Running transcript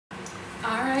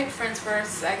Alright friends, for our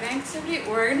second activity,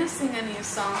 we're going to sing a new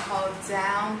song called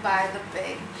Down by the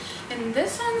Bay. And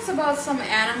this song is about some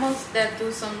animals that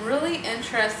do some really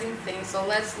interesting things. So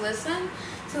let's listen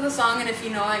to the song, and if you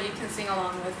know it, you can sing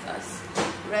along with us.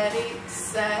 Ready,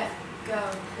 set, go.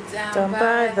 Down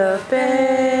by the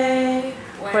bay,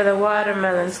 where the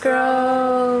watermelons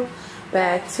grow,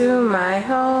 back to my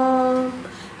home,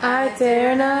 I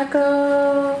dare not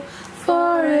go,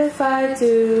 for if I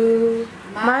do,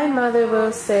 my mother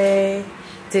will say,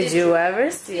 did you ever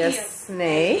see a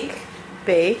snake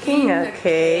baking a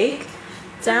cake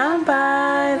down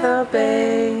by the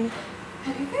bay?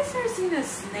 Have you guys ever seen a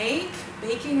snake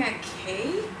baking a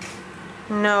cake?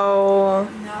 No.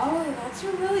 No, that's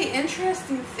a really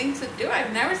interesting thing to do.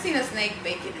 I've never seen a snake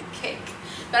baking a cake.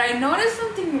 But I noticed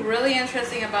something really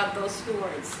interesting about those two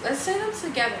words. Let's say them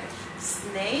together.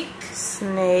 Snake.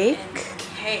 Snake. And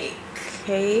cake.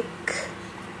 Cake.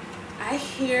 I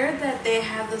hear that they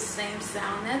have the same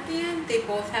sound at the end. They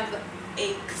both have the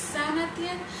ache sound at the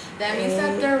end. That means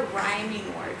that they're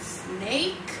rhyming words.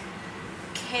 Snake,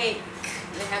 cake.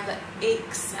 They have the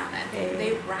ache sound at the end.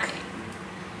 They rhyme.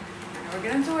 Alright, we're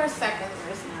going to do our second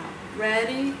verse now.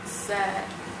 Ready, set,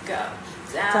 go.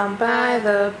 Down by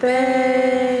the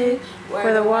bay,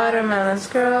 where the watermelons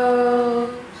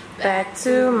grow, back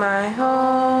to my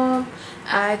home,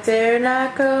 I dare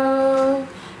not go,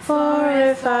 for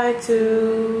if I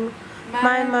do,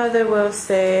 my mother will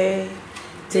say,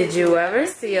 did you ever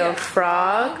see a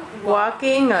frog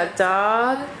walking a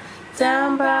dog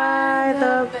down by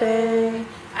the bay?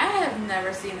 I have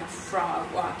never seen a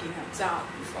frog walking a dog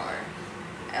before.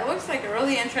 It looks like a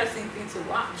really interesting thing to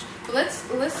watch. So let's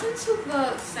listen to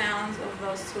the sounds of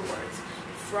those two words.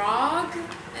 Frog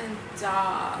and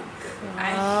dog.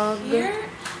 I hear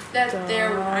that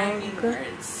they're rhyming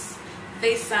words.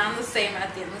 They sound the same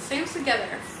at the end. Let's say them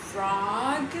together.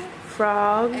 Frog.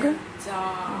 Frog. And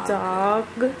dog.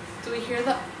 Dog. Do we hear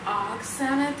the og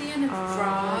sound at the end?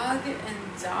 Frog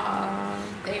and dog.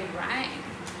 They rhyme.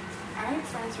 Alright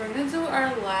friends, we're going to do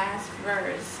our last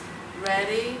verse.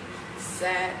 Ready,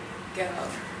 set, go.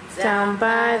 Down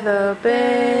by the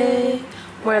bay,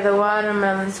 where the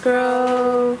watermelons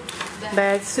grow,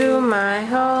 back to my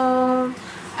home,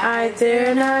 I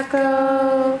dare not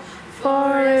go,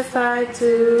 for if I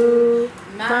do,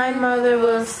 my mother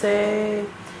will say,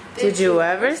 did you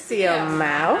ever see a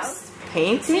mouse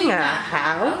painting a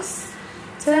house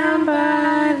down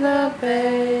by the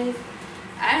bay?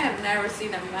 I have never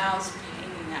seen a mouse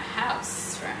painting a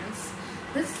house, friends.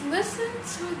 Let's listen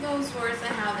to those words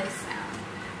and how they sound.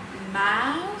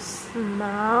 Mouse.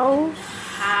 Mouse.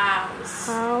 House.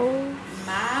 House.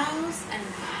 Mouse and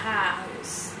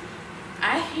house.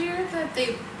 I hear that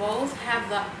they both have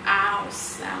the ow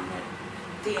sound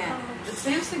at the end. The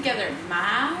same together.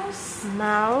 Mouse.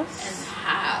 Mouse. And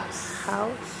house.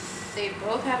 House. They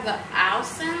both have the ow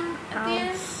sound at the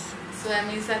end. So that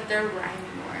means that they're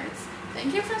rhyming words.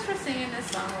 Thank you friends for singing this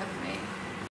song with me.